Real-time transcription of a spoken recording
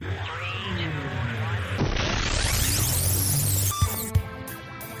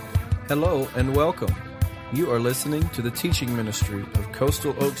Hello and welcome. You are listening to the teaching ministry of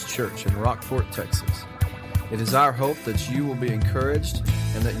Coastal Oaks Church in Rockport, Texas. It is our hope that you will be encouraged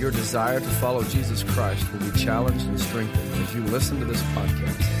and that your desire to follow Jesus Christ will be challenged and strengthened as you listen to this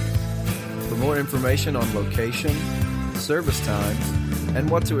podcast. For more information on location, service times, and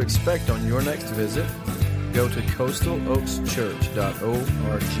what to expect on your next visit, go to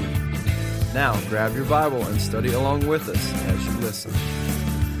coastaloakschurch.org. Now, grab your Bible and study along with us as you listen.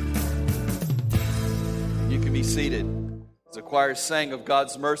 You can be seated. As the choir sang of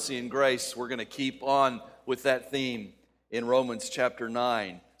God's mercy and grace, we're going to keep on with that theme in Romans chapter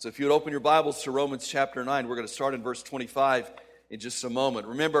 9. So if you would open your Bibles to Romans chapter 9, we're going to start in verse 25 in just a moment.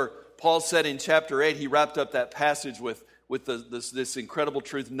 Remember, Paul said in chapter 8, he wrapped up that passage with this incredible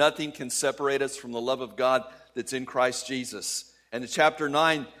truth: nothing can separate us from the love of God that's in Christ Jesus. And in chapter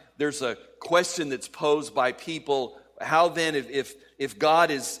 9, there's a question that's posed by people. How then, if God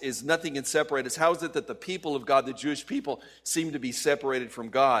is nothing can separate us, how is it that the people of God, the Jewish people, seem to be separated from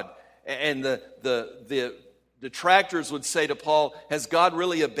God? And the detractors would say to Paul, has God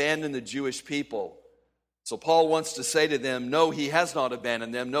really abandoned the Jewish people? So Paul wants to say to them, no, he has not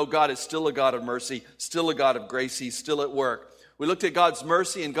abandoned them. No, God is still a God of mercy, still a God of grace. He's still at work. We looked at God's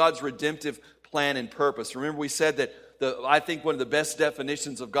mercy and God's redemptive plan and purpose. Remember, we said that I think one of the best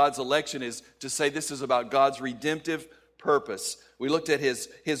definitions of God's election is to say this is about God's redemptive purpose. We looked at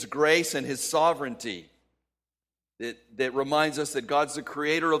His grace and His sovereignty. That reminds us that God's the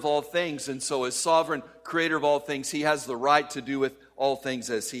creator of all things, and so as sovereign creator of all things, He has the right to do with all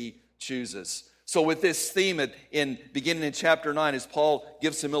things as He chooses. So with this theme beginning in chapter 9, as Paul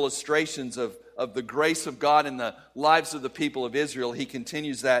gives some illustrations of the grace of God in the lives of the people of Israel, he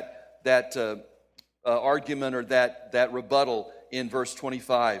continues that argument or that rebuttal in verse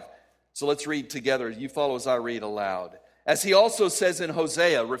 25. So let's read together. You follow as I read aloud. As he also says in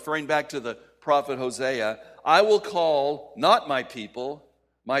Hosea, referring back to the prophet Hosea, I will call not my people,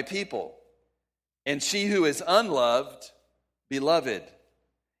 and she who is unloved, beloved.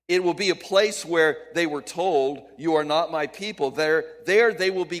 It will be a place where they were told, you are not my people. There they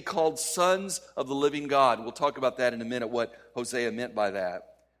will be called sons of the living God. We'll talk about that in a minute, what Hosea meant by that.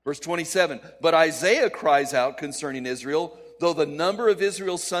 Verse 27, but Isaiah cries out concerning Israel, though the number of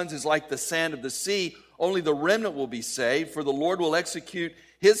Israel's sons is like the sand of the sea, only the remnant will be saved, for the Lord will execute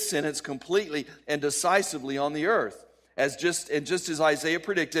His sentence completely and decisively on the earth. Just as Isaiah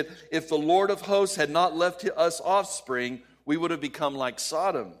predicted, if the Lord of hosts had not left us offspring, we would have become like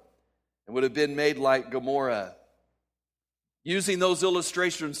Sodom and would have been made like Gomorrah. Using those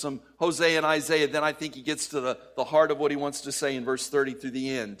illustrations from Hosea and Isaiah, then I think he gets to the heart of what he wants to say in verse 30 through the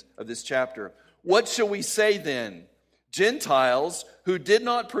end of this chapter. What shall we say then? Gentiles who did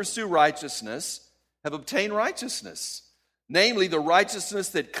not pursue righteousness have obtained righteousness, namely the righteousness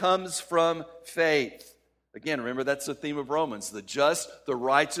that comes from faith. Again, remember that's the theme of Romans. The just, the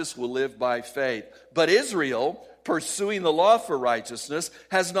righteous will live by faith. But Israel, pursuing the law for righteousness,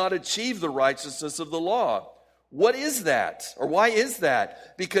 has not achieved the righteousness of the law. What is that? Or why is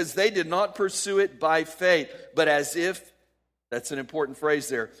that? Because they did not pursue it by faith, but as if, that's an important phrase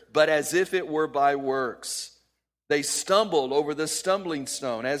there, but as if it were by works. They stumbled over the stumbling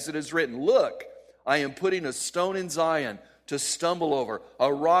stone, as it is written, look, I am putting a stone in Zion to stumble over,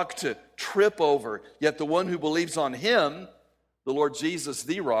 a rock to trip over. Yet the one who believes on Him, the Lord Jesus,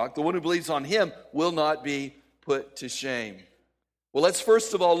 the rock, the one who believes on Him will not be put to shame. Well, let's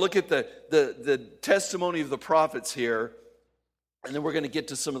first of all look at the testimony of the prophets here, and then we're going to get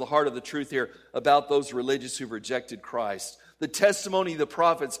to some of the heart of the truth here about those religious who've rejected Christ. The testimony of the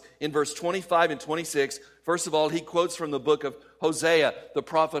prophets in verse 25 and 26, first of all, he quotes from the book of Hosea, the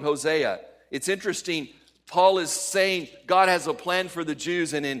prophet Hosea. It's interesting, Paul is saying God has a plan for the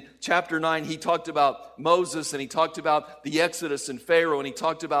Jews, and in chapter 9 he talked about Moses, and he talked about the Exodus and Pharaoh, and he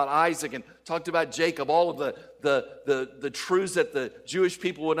talked about Isaac, and talked about Jacob, all of the truths that the Jewish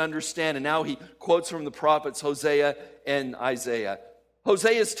people would understand, and now he quotes from the prophets Hosea and Isaiah.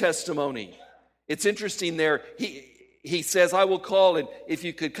 Hosea's testimony, it's interesting there, he says, I will call, and if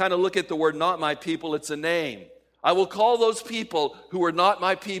you could kind of look at the word not my people, it's a name. I will call those people who are not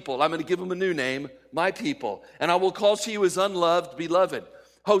my people. I'm going to give them a new name, my people. And I will call she who is unloved, beloved.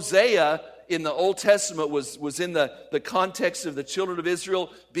 Hosea in the Old Testament was in the context of the children of Israel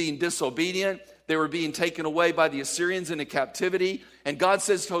being disobedient. They were being taken away by the Assyrians into captivity. And God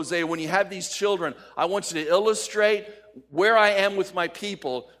says to Hosea, when you have these children, I want you to illustrate where I am with my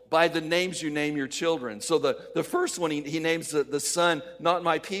people by the names you name your children. So the first one, he names the son, not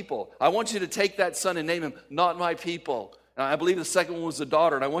my people. I want you to take that son and name him, not my people. And I believe the second one was a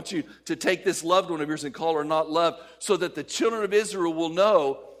daughter. And I want you to take this loved one of yours and call her not loved, so that the children of Israel will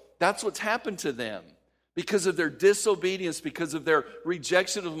know That's what's happened to them. Because of their disobedience, because of their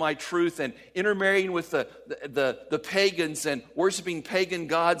rejection of my truth and intermarrying with the pagans and worshiping pagan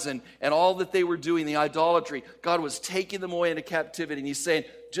gods and all that they were doing, the idolatry, God was taking them away into captivity. And he's saying,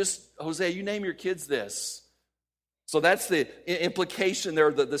 just, Hosea, you name your kids this. So that's the implication there,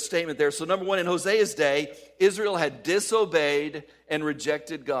 the statement there. So number one, in Hosea's day, Israel had disobeyed and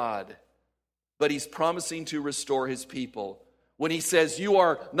rejected God. But he's promising to restore his people. When he says, you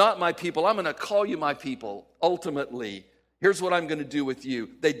are not my people, I'm going to call you my people. Ultimately, here's what I'm going to do with you.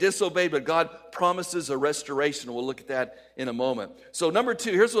 They disobeyed, but God promises a restoration. We'll look at that in a moment. So number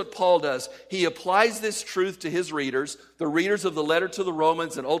two, here's what Paul does. He applies this truth to his readers, the readers of the letter to the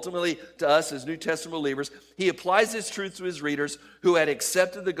Romans, and ultimately to us as New Testament believers. He applies this truth to his readers who had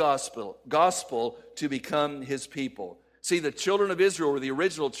accepted the gospel to become his people. See, the children of Israel were the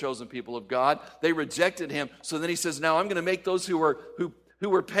original chosen people of God. They rejected him. So then he says, now I'm going to make those who were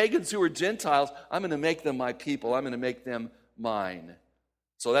pagans, who were Gentiles, I'm going to make them my people. I'm going to make them mine.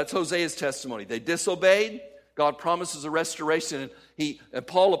 So that's Hosea's testimony. They disobeyed. God promises a restoration. And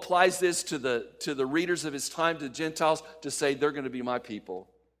Paul applies this to the readers of his time, to the Gentiles, to say they're going to be my people.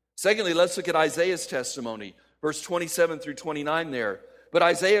 Secondly, let's look at Isaiah's testimony. Verse 27 through 29 there. But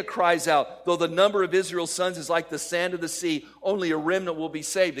Isaiah cries out, though the number of Israel's sons is like the sand of the sea, only a remnant will be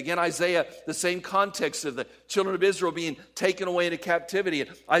saved. Again, Isaiah, the same context of the children of Israel being taken away into captivity. And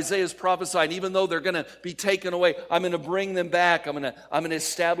Isaiah is prophesying, even though they're going to be taken away, I'm going to bring them back. I'm going to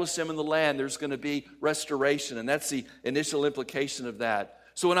establish them in the land. There's going to be restoration. And that's the initial implication of that.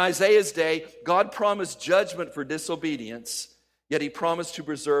 So in Isaiah's day, God promised judgment for disobedience, yet he promised to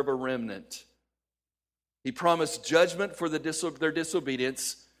preserve a remnant. He promised judgment for their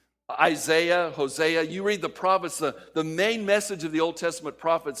disobedience. Isaiah, Hosea, you read the prophets, the main message of the Old Testament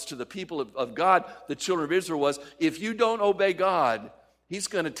prophets to the people of God, the children of Israel, was, if you don't obey God, he's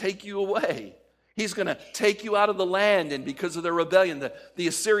going to take you away. He's going to take you out of the land. And because of their rebellion, the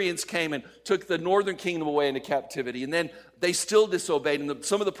Assyrians came and took the northern kingdom away into captivity. And then they still disobeyed. And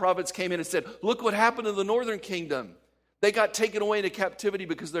some of the prophets came in and said, look what happened to the northern kingdom. They got taken away into captivity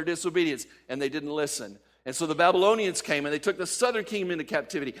because of their disobedience, and they didn't listen. And so the Babylonians came and they took the southern kingdom into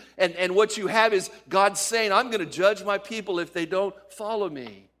captivity. And what you have is God saying, I'm going to judge my people if they don't follow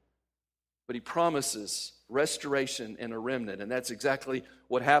me. But he promises restoration and a remnant. And that's exactly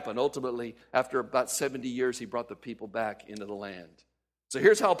what happened. Ultimately, after about 70 years, he brought the people back into the land. So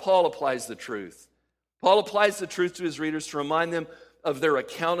here's how Paul applies the truth. Paul applies the truth to his readers to remind them of their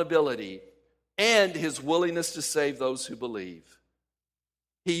accountability and his willingness to save those who believe.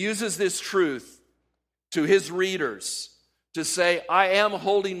 He uses this truth to his readers to say, I am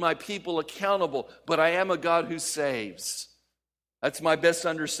holding my people accountable, but I am a God who saves. That's my best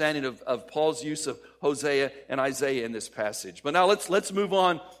understanding of Paul's use of Hosea and Isaiah in this passage. But now let's move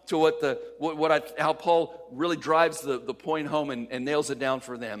on to how Paul really drives the point home and nails it down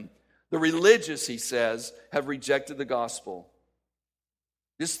for them. The religious, he says, have rejected the gospel.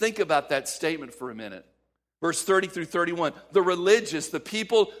 Just think about that statement for a minute. Verse 30 through 31. The religious, the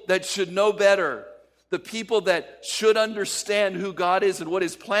people that should know better, the people that should understand who God is and what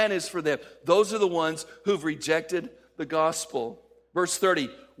his plan is for them, those are the ones who've rejected the gospel. Verse 30,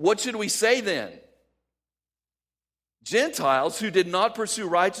 what should we say then? Gentiles who did not pursue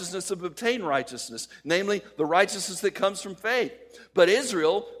righteousness have obtained righteousness, namely the righteousness that comes from faith. But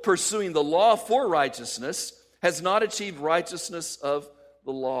Israel, pursuing the law for righteousness, has not achieved righteousness of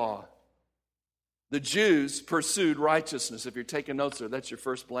the law. The Jews pursued righteousness. If you're taking notes there, that's your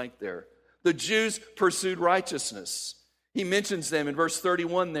first blank there. The Jews pursued righteousness. He mentions them in verse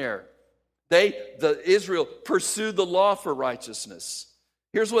 31 there. Israel pursued the law for righteousness.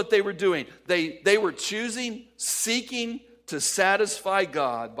 Here's what they were doing. They were seeking to satisfy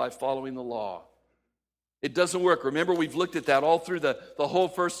God by following the law. It doesn't work. Remember, we've looked at that all through the whole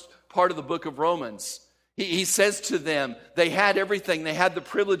first part of the book of Romans. He says to them, they had everything. They had the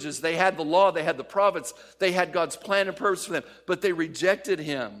privileges. They had the law. They had the prophets. They had God's plan and purpose for them. But they rejected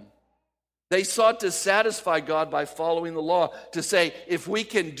him. They sought to satisfy God by following the law, to say, if we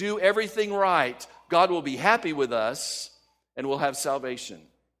can do everything right, God will be happy with us and we'll have salvation.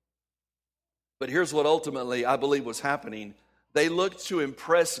 But here's what ultimately I believe was happening. They looked to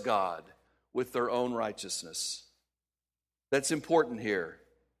impress God with their own righteousness. That's important here.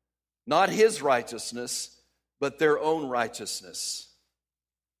 Not his righteousness, but their own righteousness.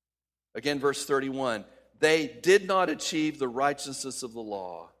 Again, verse 31, they did not achieve the righteousness of the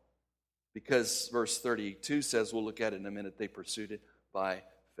law. Because verse 32 says, we'll look at it in a minute, they pursued it by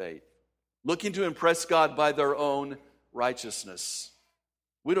faith. Looking to impress God by their own righteousness.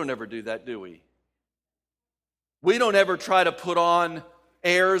 We don't ever do that, do we? We don't ever try to put on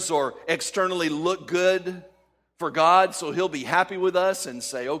heirs or externally look good for God so He'll be happy with us and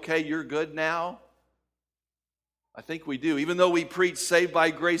say, okay, you're good now? I think we do. Even though we preach saved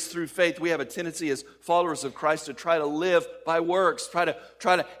by grace through faith, we have a tendency as followers of Christ to try to live by works, try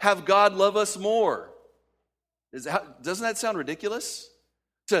to have God love us more. Doesn't that sound ridiculous?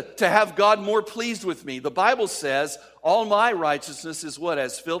 To have God more pleased with me. The Bible says, all my righteousness is what?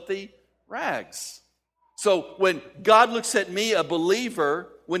 As filthy rags. So when God looks at me, a believer,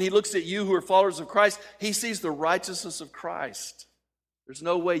 when He looks at you who are followers of Christ, He sees the righteousness of Christ. There's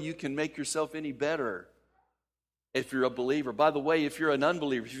no way you can make yourself any better if you're a believer. By the way, if you're an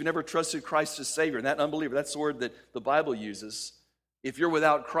unbeliever, if you've never trusted Christ as Savior, and that unbeliever, that's the word that the Bible uses. If you're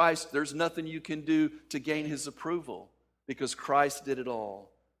without Christ, there's nothing you can do to gain His approval because Christ did it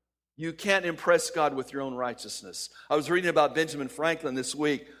all. You can't impress God with your own righteousness. I was reading about Benjamin Franklin this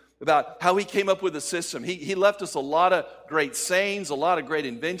week, about how he came up with a system. He left us a lot of great sayings, a lot of great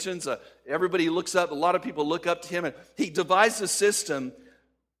inventions. Everybody looks up, a lot of people look up to him. And he devised a system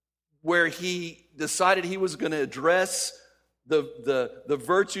where he decided he was going to address the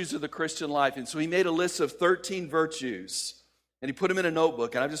virtues of the Christian life. And so he made a list of 13 virtues. And he put them in a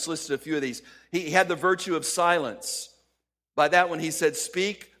notebook. And I've just listed a few of these. He had the virtue of silence. By that one, he said,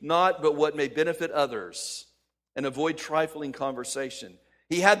 speak not but what may benefit others, and avoid trifling conversation.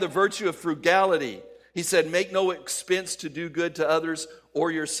 He had the virtue of frugality. He said, make no expense to do good to others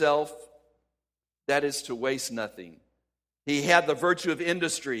or yourself. That is to waste nothing. He had the virtue of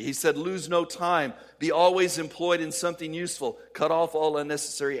industry. He said, lose no time. Be always employed in something useful. Cut off all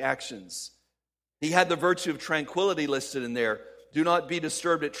unnecessary actions. He had the virtue of tranquility listed in there. Do not be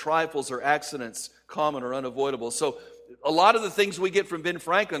disturbed at trifles or accidents, common or unavoidable. So a lot of the things we get from Ben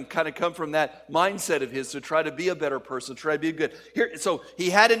Franklin kind of come from that mindset of his to try to be a better person, try to be good. So he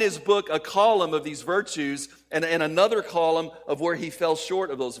had in his book a column of these virtues and another column of where he fell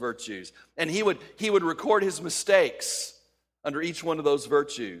short of those virtues. And he would record his mistakes under each one of those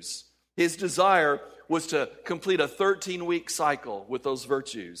virtues. His desire was to complete a 13-week cycle with those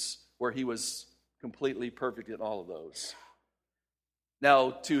virtues where he was completely perfect in all of those.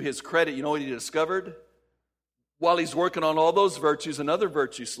 Now, to his credit, you know what he discovered? While he's working on all those virtues, another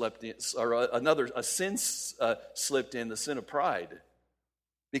virtue slipped in, or a sin slipped in, the sin of pride,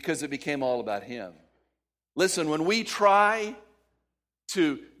 because it became all about him. Listen, when we try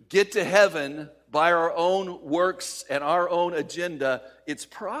to get to heaven by our own works and our own agenda, it's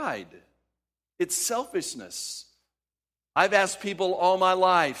pride. It's selfishness. I've asked people all my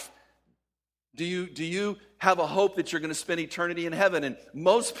life, do you have a hope that you're going to spend eternity in heaven? And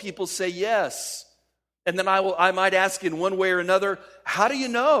most people say yes. And then I might ask in one way or another, how do you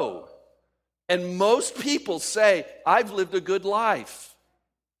know? And most people say, I've lived a good life.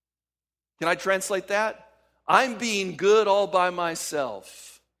 Can I translate that? I'm being good all by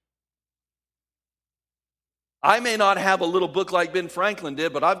myself. I may not have a little book like Ben Franklin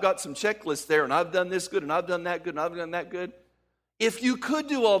did, but I've got some checklists there, and I've done this good, and I've done that good, and I've done that good. If you could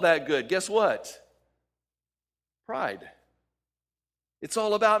do all that good, guess what? Pride. It's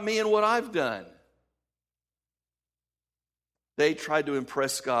all about me and what I've done. They tried to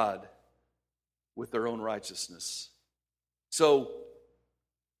impress God with their own righteousness. So,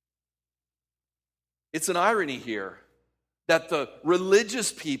 it's an irony here that the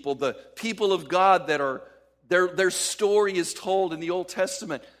religious people, the people of God that are, their story is told in the Old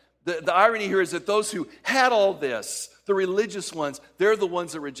Testament. The irony here is that those who had all this, the religious ones, they're the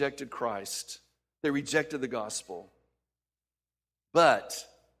ones that rejected Christ. They rejected the gospel. But,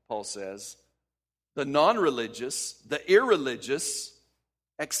 Paul says, the non-religious, the irreligious,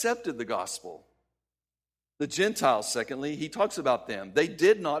 accepted the gospel. The Gentiles, secondly, he talks about them. They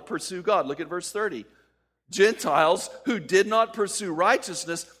did not pursue God. Look at verse 30. Gentiles who did not pursue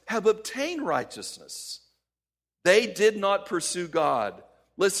righteousness have obtained righteousness. They did not pursue God.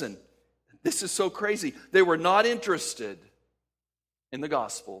 Listen, this is so crazy. They were not interested in the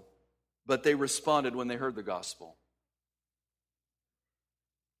gospel, but they responded when they heard the gospel.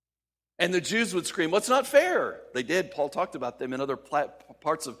 And the Jews would scream, well, it's not fair. They did. Paul talked about them in other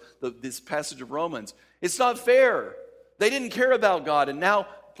parts of this passage of Romans. It's not fair. They didn't care about God. And now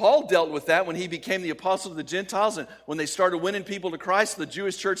Paul dealt with that when he became the apostle of the Gentiles. And when they started winning people to Christ, the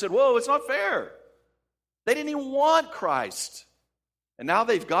Jewish church said, whoa, it's not fair. They didn't even want Christ. And now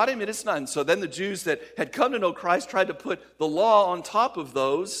they've got him and it's not. And so then the Jews that had come to know Christ tried to put the law on top of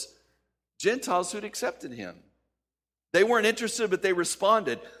those Gentiles who'd accepted him. They weren't interested, but they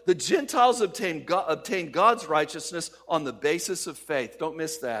responded. The Gentiles obtained God's righteousness on the basis of faith. Don't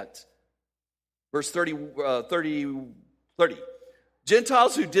miss that. Verse 30.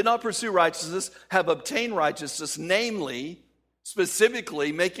 Gentiles who did not pursue righteousness have obtained righteousness, namely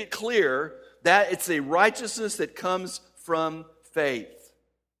specifically make it clear that it's a righteousness that comes from faith.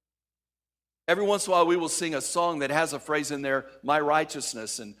 Every once in a while we will sing a song that has a phrase in there, my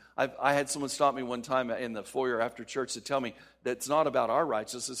righteousness. And I had someone stop me one time in the foyer after church to tell me that it's not about our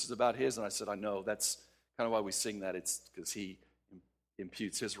righteousness, it's about His. And I said, I know, that's kind of why we sing that. It's because He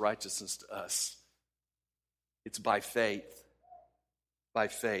imputes His righteousness to us. It's by faith. By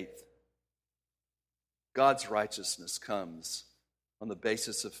faith. God's righteousness comes on the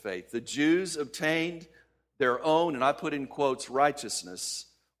basis of faith. The Jews obtained their own, and I put in quotes, righteousness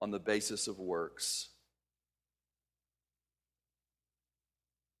on the basis of works.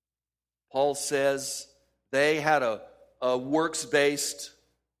 Paul says they had a works-based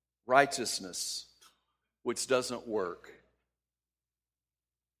righteousness which doesn't work.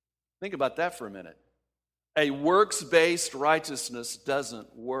 Think about that for a minute. A works-based righteousness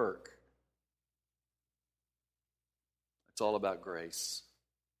doesn't work. It's all about grace.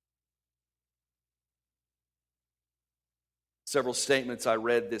 Several statements I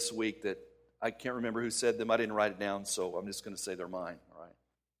read this week that I can't remember who said them. I didn't write it down, so I'm just going to say they're mine. All right.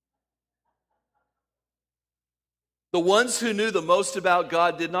 The ones who knew the most about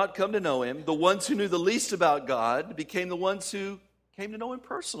God did not come to know Him. The ones who knew the least about God became the ones who came to know Him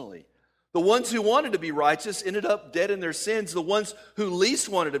personally. The ones who wanted to be righteous ended up dead in their sins. The ones who least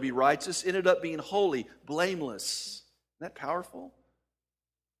wanted to be righteous ended up being holy, blameless. Isn't that powerful?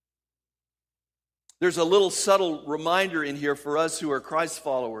 There's a little subtle reminder in here for us who are Christ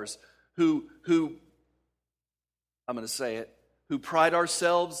followers, who I'm going to say it, who pride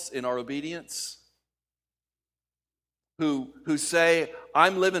ourselves in our obedience, who say,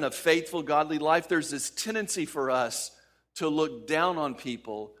 I'm living a faithful, godly life. There's this tendency for us to look down on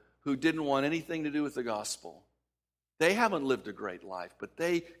people who didn't want anything to do with the gospel. They haven't lived a great life, but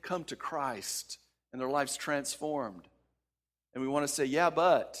they come to Christ and their life's transformed. And we want to say, yeah,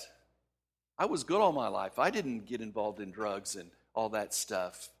 but I was good all my life. I didn't get involved in drugs and all that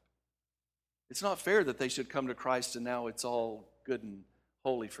stuff. It's not fair that they should come to Christ and now it's all good and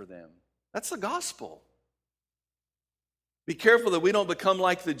holy for them. That's the gospel. Be careful that we don't become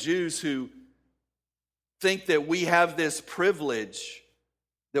like the Jews who think that we have this privilege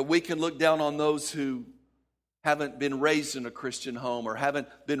that we can look down on those who haven't been raised in a Christian home or haven't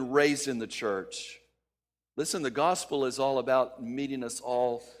been raised in the church. Listen, the gospel is all about meeting us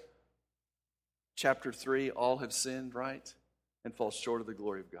all. Chapter 3, all have sinned, right? And fall short of the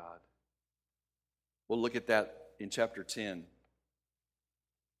glory of God. We'll look at that in chapter 10.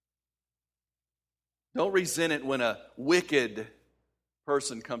 Don't resent it when a wicked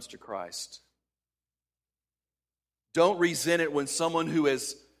person comes to Christ. Don't resent it when someone who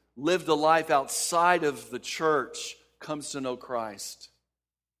has lived a life outside of the church comes to know Christ.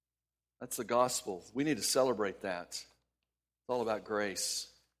 That's the gospel. We need to celebrate that. It's all about grace.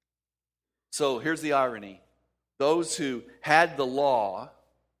 So here's the irony. Those who had the law,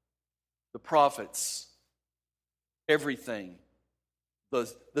 the prophets, everything,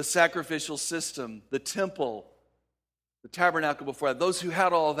 the sacrificial system, the temple, the tabernacle before that, those who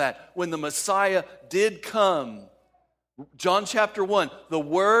had all that, when the Messiah did come, John chapter 1, the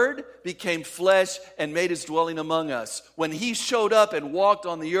Word became flesh and made His dwelling among us. When He showed up and walked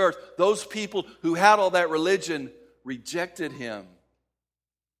on the earth, those people who had all that religion rejected Him.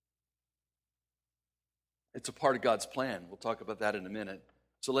 It's a part of God's plan. We'll talk about that in a minute.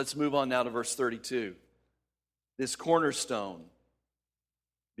 So let's move on now to verse 32. This cornerstone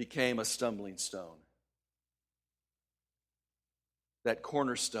became a stumbling stone. That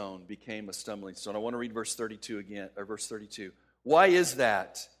cornerstone became a stumbling stone. I want to read verse 32 again, or verse 32. Why is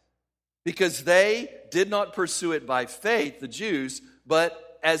that? Because they did not pursue it by faith, the Jews,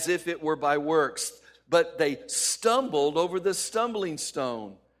 but as if it were by works. But they stumbled over the stumbling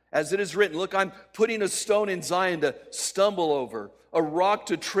stone. As it is written, look, I'm putting a stone in Zion to stumble over, a rock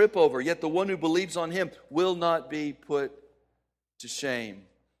to trip over, yet the one who believes on Him will not be put to shame.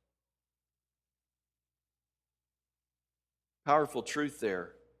 Powerful truth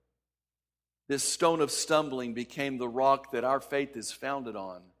there. This stone of stumbling became the rock that our faith is founded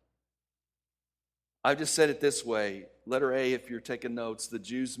on. I've just said it this way. Letter A, if you're taking notes, the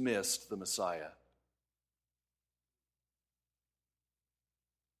Jews missed the Messiah.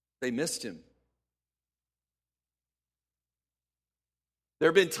 They missed Him. There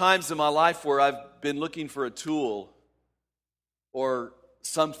have been times in my life where I've been looking for a tool or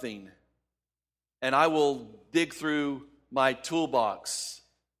something, and I will dig through my toolbox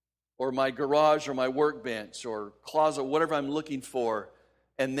or my garage or my workbench or closet, whatever I'm looking for,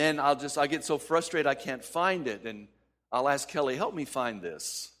 and then I get so frustrated I can't find it, and I'll ask Kelly, help me find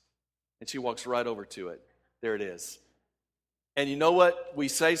this. And she walks right over to it. There it is. And you know what we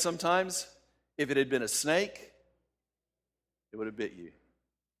say sometimes? If it had been a snake, it would have bit you.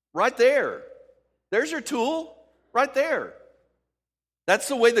 Right there. There's your tool. Right there. That's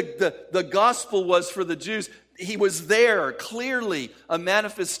the way the gospel was for the Jews. He was there, clearly a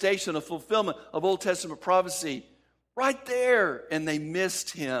manifestation, a fulfillment of Old Testament prophecy. Right there. And they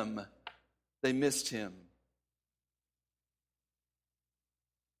missed him. They missed him.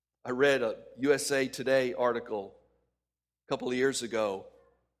 I read a USA Today article a couple of years ago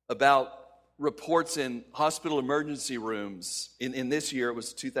about reports in hospital emergency rooms. In this year, it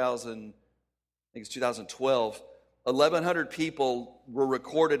was 2012. 1,100 people were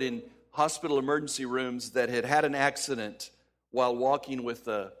recorded in hospital emergency rooms that had an accident while walking with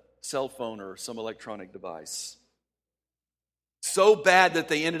a cell phone or some electronic device. So bad that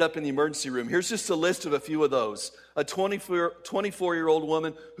they ended up in the emergency room. Here's just a list of a few of those. A 24-year-old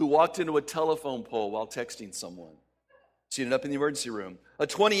woman who walked into a telephone pole while texting someone. She ended up in the emergency room. A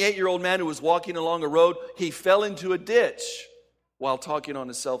 28-year-old man who was walking along a road, he fell into a ditch while talking on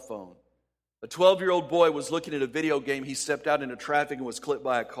his cell phone. A 12-year-old boy was looking at a video game. He stepped out into traffic and was clipped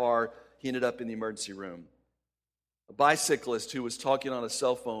by a car. He ended up in the emergency room. A bicyclist who was talking on a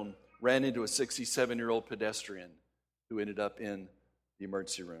cell phone ran into a 67-year-old pedestrian who ended up in the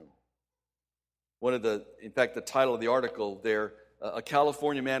emergency room. In fact, the title of the article there, a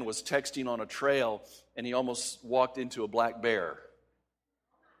California man was texting on a trail and he almost walked into a black bear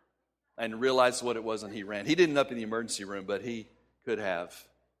and realized what it was and he ran. He didn't end up in the emergency room, but he could have.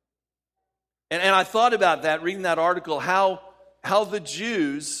 And I thought about that, reading that article, how the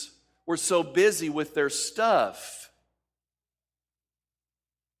Jews were so busy with their stuff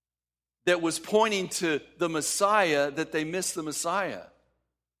that was pointing to the Messiah that they missed the Messiah. Isn't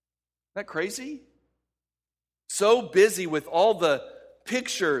that crazy? So busy with all the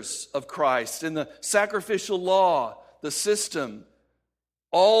pictures of Christ and the sacrificial law, the system,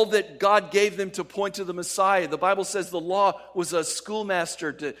 all that God gave them to point to the Messiah. The Bible says the law was a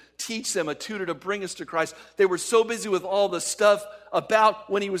schoolmaster to teach them, a tutor to bring us to Christ. They were so busy with all the stuff about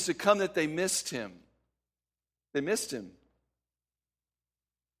when he was to come that they missed him. They missed him.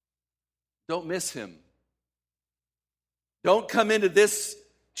 Don't miss him. Don't come into this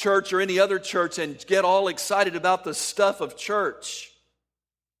church or any other church and get all excited about the stuff of church.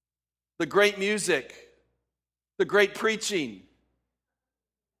 The great music, the great preaching.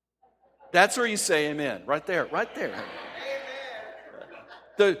 That's where you say amen. Right there, right there.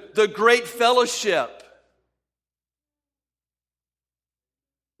 The great fellowship.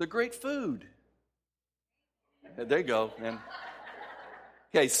 The great food. There you go, man.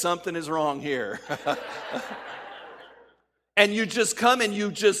 Okay, something is wrong here. And you just come and you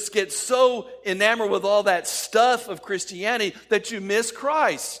just get so enamored with all that stuff of Christianity that you miss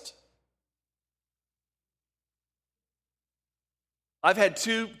Christ. I've had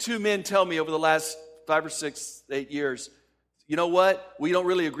two men tell me over the last 5 or 6, 8 years, you know what? We don't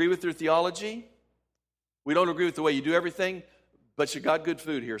really agree with your theology. We don't agree with the way you do everything, but you got good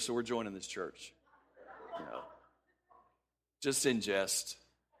food here, so we're joining this church. You know, just in jest.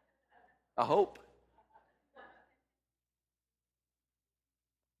 I hope.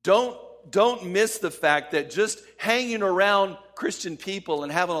 Don't miss the fact that just hanging around Christian people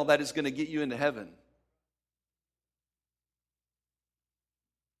and having all that is going to get you into heaven.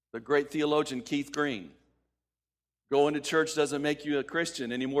 The great theologian Keith Green. Going to church doesn't make you a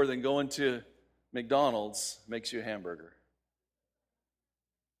Christian any more than going to McDonald's makes you a hamburger.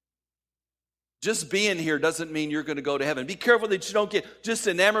 Just being here doesn't mean you're going to go to heaven. Be careful that you don't get just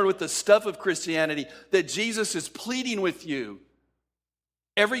enamored with the stuff of Christianity, that Jesus is pleading with you.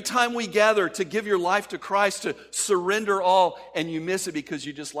 Every time we gather to give your life to Christ, to surrender all, and you miss it because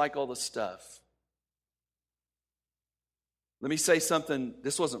you just like all the stuff. Let me say something,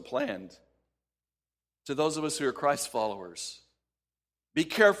 this wasn't planned. To those of us who are Christ followers, be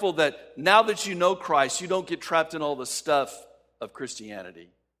careful that now that you know Christ, you don't get trapped in all the stuff of Christianity,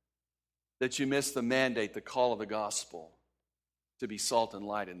 that you miss the mandate, the call of the gospel to be salt and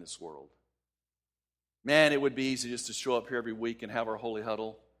light in this world. Man, it would be easy just to show up here every week and have our holy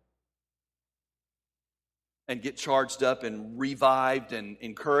huddle and get charged up and revived and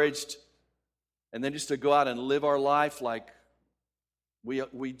encouraged, and then just to go out and live our life like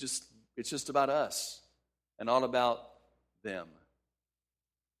it's just about us and all about them.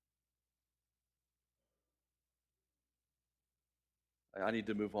 I need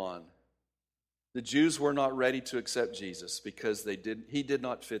to move on. The Jews were not ready to accept Jesus because he did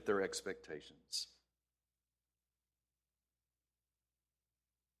not fit their expectations.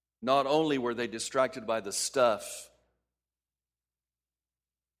 Not only were they distracted by the stuff,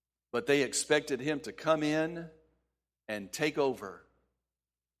 but they expected him to come in and take over.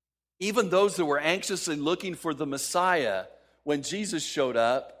 Even those that were anxiously looking for the Messiah, when Jesus showed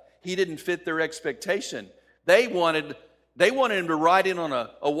up, he didn't fit their expectation. They wanted him to ride in on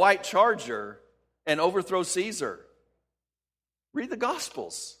a white charger and overthrow Caesar. Read the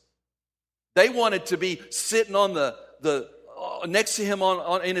Gospels. They wanted to be sitting on the next to him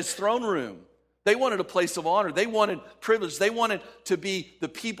in his throne room. They wanted a place of honor. They wanted privilege. They wanted to be the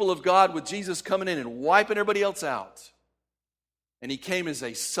people of God with Jesus coming in and wiping everybody else out. And he came as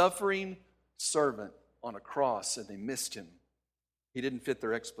a suffering servant on a cross, and they missed him. He didn't fit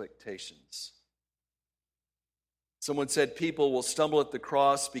their expectations. Someone said people will stumble at the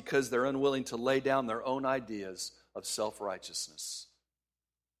cross because they're unwilling to lay down their own ideas of self-righteousness.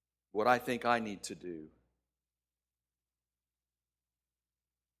 What I think I need to do.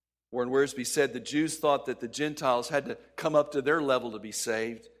 Warren Wiersbe said the Jews thought that the Gentiles had to come up to their level to be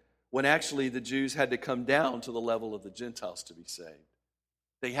saved, when actually the Jews had to come down to the level of the Gentiles to be saved.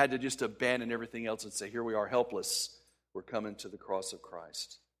 They had to just abandon everything else and say, here we are helpless. We're coming to the cross of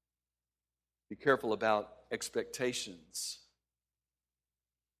Christ. Be careful about expectations.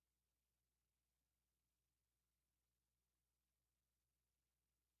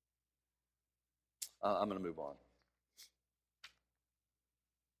 I'm going to move on.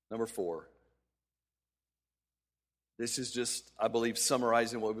 Number 4. This is just, I believe,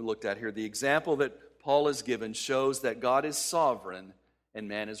 summarizing what we looked at here. The example that Paul has given shows that God is sovereign and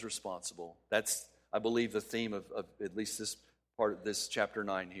man is responsible. That's, I believe, the theme of at least this part of this chapter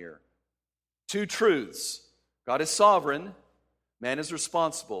 9 here. 2 truths. God is sovereign, man is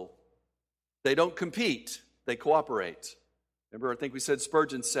responsible. They don't compete, they cooperate. Remember, I think we said,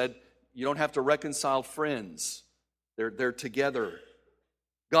 Spurgeon said, you don't have to reconcile friends. They're together.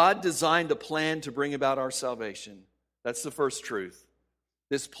 God designed a plan to bring about our salvation. That's the first truth.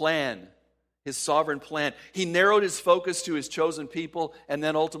 This plan, his sovereign plan, he narrowed his focus to his chosen people and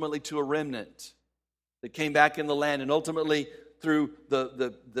then ultimately to a remnant that came back in the land, and ultimately through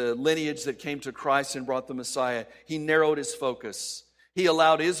the lineage that came to Christ and brought the Messiah. He narrowed his focus. He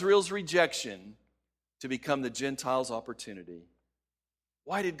allowed Israel's rejection to become the Gentiles' opportunity.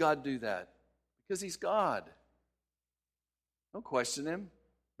 Why did God do that? Because he's God. Don't question him.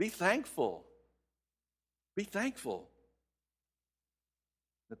 Be thankful. Be thankful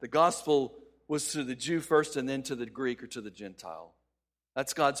that the gospel was to the Jew first and then to the Greek or to the Gentile.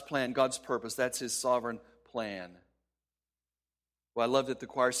 That's God's plan, God's purpose. That's his sovereign plan. Well, I love that the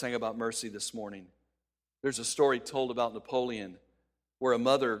choir sang about mercy this morning. There's a story told about Napoleon where a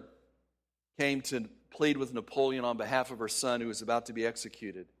mother came to plead with Napoleon on behalf of her son who was about to be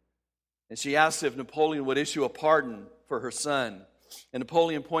executed. And she asked if Napoleon would issue a pardon for her son. And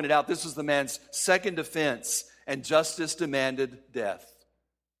Napoleon pointed out this was the man's second offense, and justice demanded death.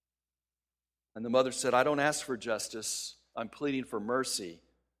 And the mother said, I don't ask for justice, I'm pleading for mercy.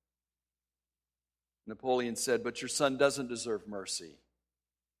 Napoleon said, but your son doesn't deserve mercy.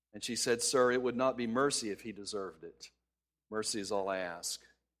 And she said, sir, it would not be mercy if he deserved it. Mercy is all I ask.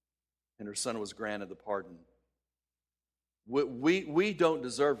 And her son was granted the pardon. We don't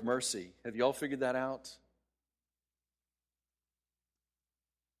deserve mercy. Have you all figured that out?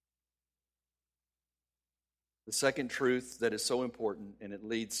 The second truth that is so important, and it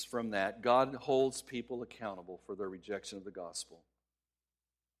leads from that, God holds people accountable for their rejection of the gospel.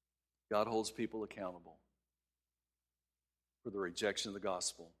 God holds people accountable for the rejection of the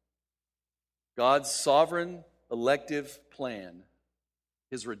gospel. God's sovereign elective plan,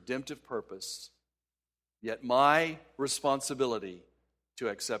 his redemptive purpose, yet my responsibility to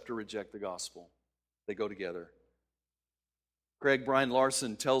accept or reject the gospel. They go together. Craig Brian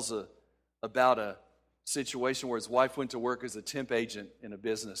Larson tells about a situation where his wife went to work as a temp agent in a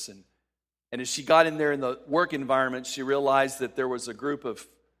business. And as she got in there in the work environment, she realized that there was a group of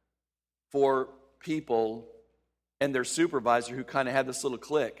 4 people and their supervisor who kind of had this little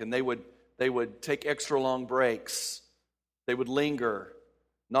clique. And they would take extra long breaks. They would linger,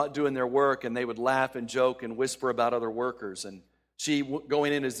 not doing their work, and they would laugh and joke and whisper about other workers. And she,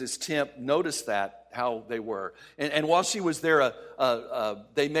 going in as this temp, noticed that, how they were. And while she was there,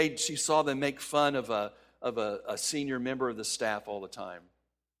 she saw them make fun of a senior member of the staff all the time,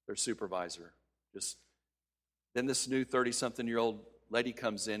 their supervisor. Then this new 30-something-year-old lady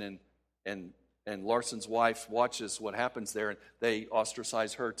comes in, and Larson's wife watches what happens there, and they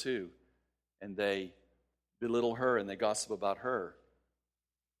ostracize her too. And they belittle her, and they gossip about her.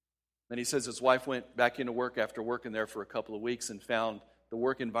 Then he says his wife went back into work after working there for a couple of weeks and found the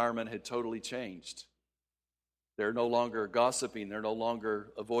work environment had totally changed. They're no longer gossiping. They're no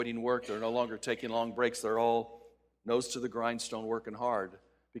longer avoiding work. They're no longer taking long breaks. They're all nose to the grindstone working hard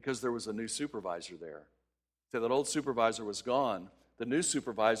because there was a new supervisor there. So that old supervisor was gone. The new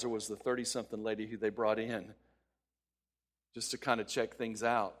supervisor was the 30-something lady who they brought in just to kind of check things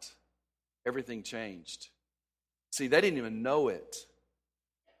out. Everything changed. See, they didn't even know it.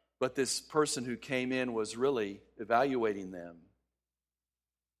 But this person who came in was really evaluating them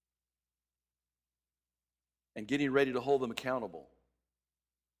and getting ready to hold them accountable.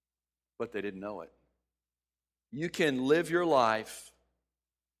 But they didn't know it. You can live your life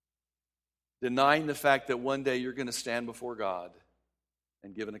denying the fact that one day you're going to stand before God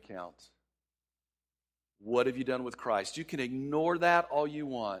and give an account. What have you done with Christ? You can ignore that all you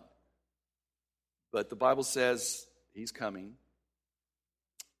want. But the Bible says He's coming.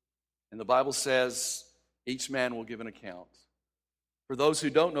 And the Bible says each man will give an account. For those who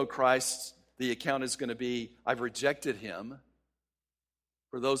don't know Christ, the account is going to be, I've rejected Him.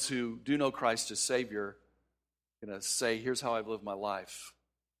 For those who do know Christ as Savior, I'm going to say, here's how I've lived my life,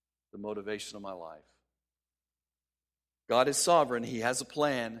 the motivation of my life. God is sovereign. He has a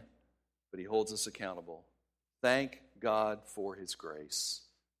plan, but He holds us accountable. Thank God for His grace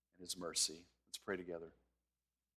and His mercy. Let's pray together.